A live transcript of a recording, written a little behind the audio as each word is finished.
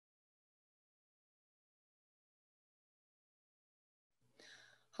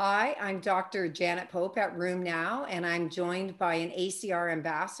Hi, I'm Dr. Janet Pope at Room Now, and I'm joined by an ACR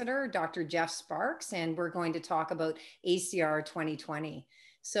ambassador, Dr. Jeff Sparks, and we're going to talk about ACR 2020.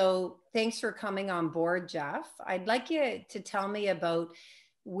 So thanks for coming on board, Jeff. I'd like you to tell me about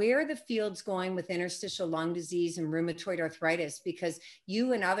where the field's going with interstitial lung disease and rheumatoid arthritis, because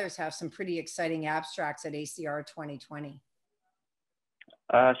you and others have some pretty exciting abstracts at ACR 2020.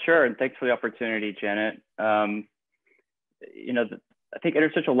 Sure, and thanks for the opportunity, Janet. I think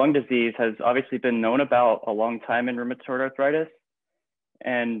interstitial lung disease has obviously been known about a long time in rheumatoid arthritis,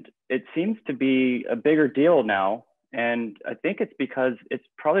 and it seems to be a bigger deal now. And I think it's because it's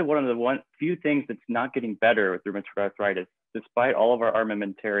probably one of the few things that's not getting better with rheumatoid arthritis, despite all of our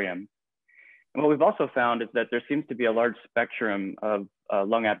armamentarium. And what we've also found is that there seems to be a large spectrum of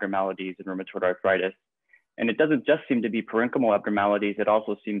lung abnormalities in rheumatoid arthritis. And it doesn't just seem to be parenchymal abnormalities, it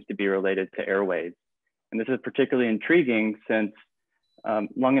also seems to be related to airways. And this is particularly intriguing since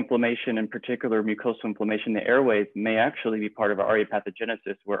lung inflammation, in particular mucosal inflammation in the airways, may actually be part of our RA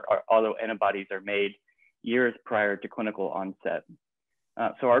pathogenesis, where our autoantibodies are made years prior to clinical onset.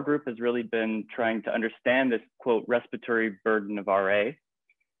 So our group has really been trying to understand this, quote, respiratory burden of RA,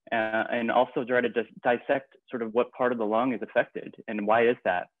 and also try to dissect sort of what part of the lung is affected and why is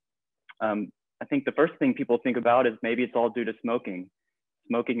that. I think the first thing people think about is maybe it's all due to smoking.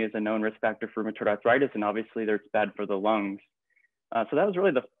 Smoking is a known risk factor for rheumatoid arthritis, and obviously it's bad for the lungs. So that was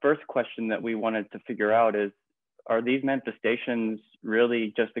really the first question that we wanted to figure out is, are these manifestations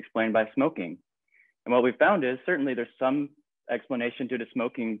really just explained by smoking? And what we found is certainly there's some explanation due to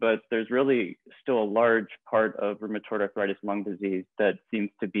smoking, but there's really still a large part of rheumatoid arthritis lung disease that seems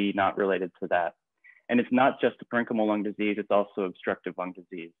to be not related to that. And it's not just a parenchymal lung disease, it's also obstructive lung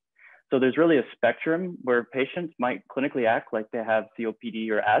disease. So there's really a spectrum where patients might clinically act like they have COPD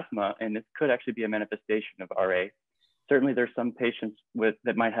or asthma, and this could actually be a manifestation of RA. Certainly there's some patients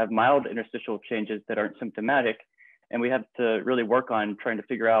that might have mild interstitial changes that aren't symptomatic, and we have to really work on trying to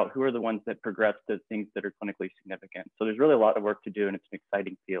figure out who are the ones that progress to things that are clinically significant. So there's really a lot of work to do, and it's an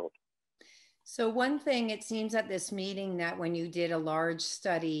exciting field. So one thing, it seems at this meeting that when you did a large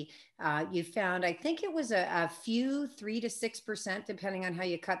study, you found, I think it was a few, 3 to 6%, depending on how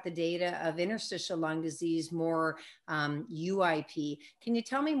you cut the data, of interstitial lung disease, more UIP. Can you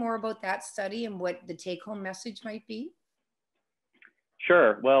tell me more about that study and what the take-home message might be?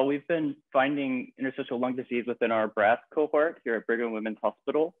 Sure. Well, we've been finding interstitial lung disease within our BRASS cohort here at Brigham and Women's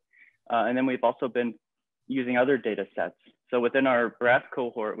Hospital. And then we've also been using other data sets. So within our BRASS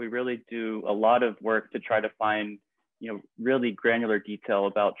cohort, we really do a lot of work to try to find, really granular detail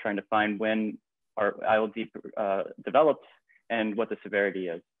about trying to find when our ILD develops and what the severity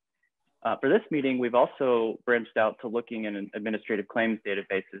is. For this meeting, we've also branched out to looking in administrative claims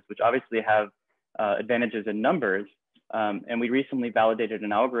databases, which obviously have advantages in numbers. And we recently validated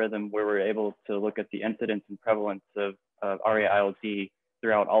an algorithm where we're able to look at the incidence and prevalence of RA-ILD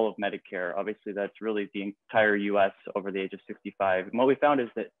throughout all of Medicare. Obviously, that's really the entire US over the age of 65. And what we found is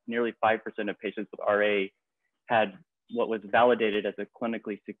that nearly 5% of patients with RA had what was validated as a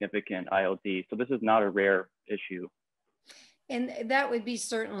clinically significant ILD. So this is not a rare issue. And that would be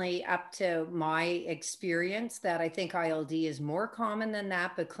certainly up to my experience, that I think ILD is more common than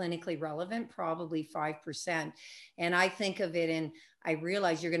that, but clinically relevant, probably 5%. And I think of it in, I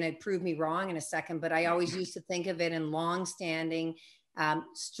realize you're going to prove me wrong in a second, but I always used to think of it in long-standing,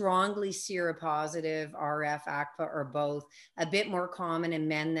 strongly seropositive RF, ACPA, or both, a bit more common in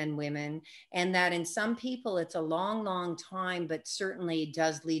men than women, and that in some people it's a long, long time, but certainly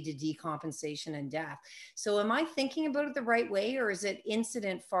does lead to decompensation and death. So am I thinking about it the right way, or is it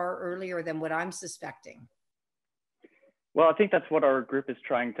incident far earlier than what I'm suspecting? Well, I think that's what our group is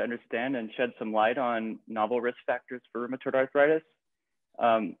trying to understand and shed some light on novel risk factors for rheumatoid arthritis.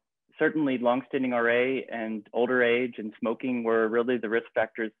 Certainly longstanding RA and older age and smoking were really the risk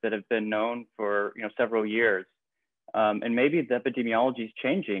factors that have been known for several years. And maybe the epidemiology is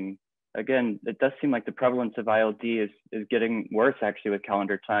changing. Again, it does seem like the prevalence of ILD is getting worse actually with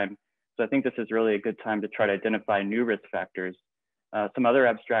calendar time. So I think this is really a good time to try to identify new risk factors. Some other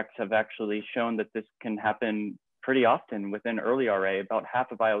abstracts have actually shown that this can happen pretty often within early RA. About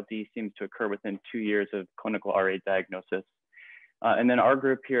half of ILD seems to occur within 2 years of clinical RA diagnosis. And then our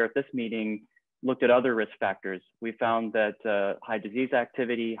group here at this meeting looked at other risk factors. We found that high disease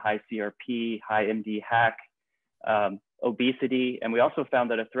activity, high CRP, high MD-HAC, obesity, and we also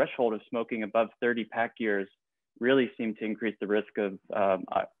found that a threshold of smoking above 30 pack years really seemed to increase the risk of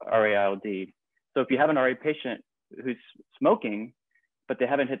RA-ILD. So if you have an RA patient who's smoking, but they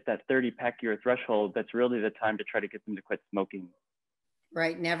haven't hit that 30 pack year threshold, that's really the time to try to get them to quit smoking.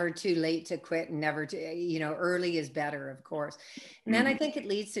 Right. Never too late to quit, and never to, early is better, of course. And then I Mhm. think it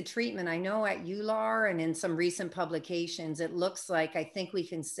leads to treatment. I know at ULAR and in some recent publications, it looks like, I think we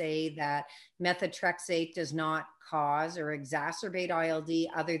can say that methotrexate does not cause or exacerbate ILD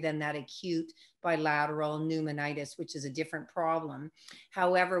other than that acute bilateral pneumonitis, which is a different problem.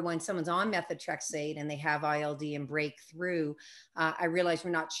 However, when someone's on methotrexate and they have ILD and breakthrough, I realized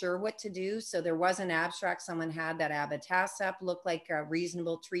we're not sure what to do. So there was an abstract someone had that abatacept looked like a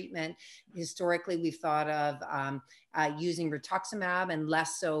reasonable treatment. Historically, we've thought of using rituximab, and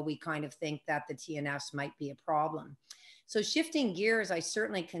less so we kind of think that the TNFs might be a problem. So shifting gears, I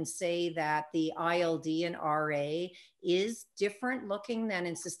certainly can say that the ILD and RA is different looking than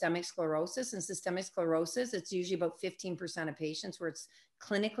in systemic sclerosis. In systemic sclerosis, it's usually about 15% of patients where it's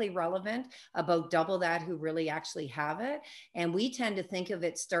clinically relevant, about double that who really actually have it. And we tend to think of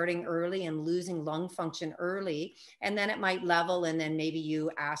it starting early and losing lung function early, and then it might level, and then maybe you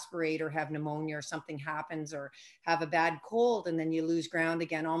aspirate or have pneumonia or something happens, or have a bad cold, and then you lose ground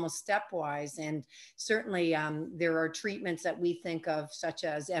again almost stepwise. And certainly there are treatments that we think of, such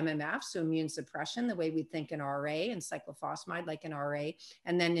as MMF, so immune suppression, the way we think in RA, and cyclophosphamide like in RA.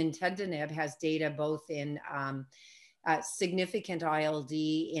 And then nintedanib has data both in significant ILD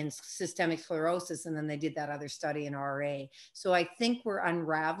in systemic sclerosis, and then they did that other study in RA. So I think we're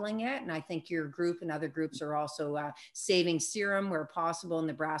unraveling it, and I think your group and other groups are also saving serum where possible in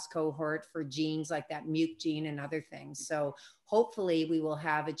the BRAS cohort for genes like that MUC gene and other things. So hopefully we will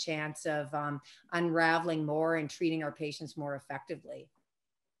have a chance of unraveling more and treating our patients more effectively.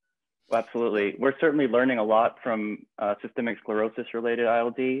 Well, absolutely. We're certainly learning a lot from systemic sclerosis related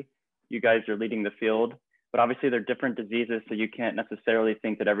ILD. You guys are leading the field, but obviously they're different diseases, so you can't necessarily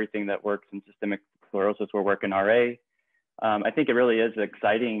think that everything that works in systemic sclerosis will work in RA. I think it really is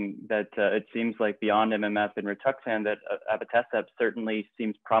exciting that it seems like beyond MMF and Rituxan that abatacept certainly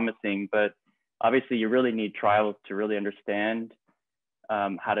seems promising, but obviously you really need trials to really understand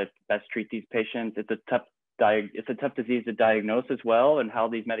how to best treat these patients. It's a tough disease to diagnose as well, and how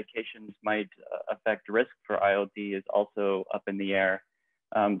these medications might affect risk for ILD is also up in the air.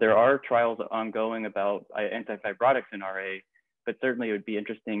 There are trials ongoing about antifibrotics in RA, but certainly it would be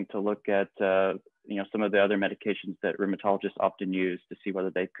interesting to look at some of the other medications that rheumatologists often use to see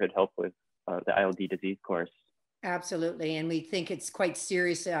whether they could help with the ILD disease course. Absolutely. And we think it's quite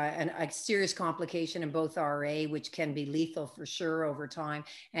serious, and a serious complication in both RA, which can be lethal for sure over time.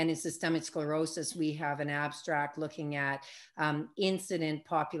 And in systemic sclerosis, we have an abstract looking at incident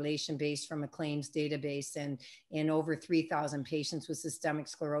population based from a claims database, and in over 3,000 patients with systemic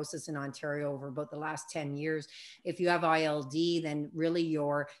sclerosis in Ontario over about the last 10 years. If you have ILD, then really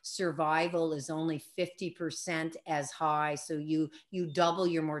your survival is only 50% as high. So you double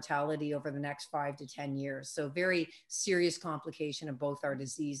your mortality over the next 5 to 10 years. So very serious complication of both our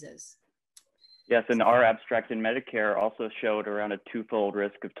diseases. Yes, and our abstract in Medicare also showed around a twofold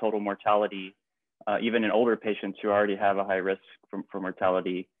risk of total mortality, even in older patients who already have a high risk for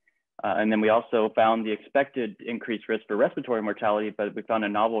mortality. And then we also found the expected increased risk for respiratory mortality, but we found a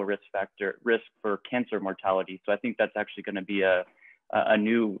novel risk for cancer mortality. So I think that's actually going to be a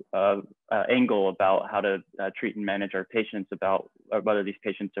new angle about how to treat and manage our patients, about whether these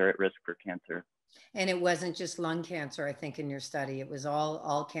patients are at risk for cancer. And it wasn't just lung cancer, I think, in your study. It was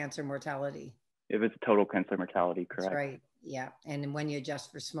all cancer mortality. It was total cancer mortality, correct? That's right. Yeah. And when you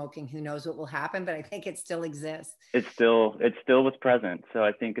adjust for smoking, who knows what will happen, but I think it still exists. It still was present. So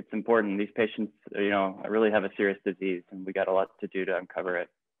I think it's important. These patients, really have a serious disease, and we got a lot to do to uncover it.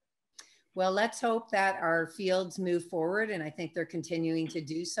 Well, let's hope that our fields move forward, and I think they're continuing to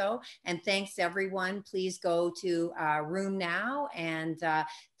do so. And thanks, everyone. Please go to Room Now, and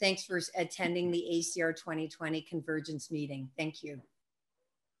thanks for attending the ACR 2020 Convergence meeting. Thank you.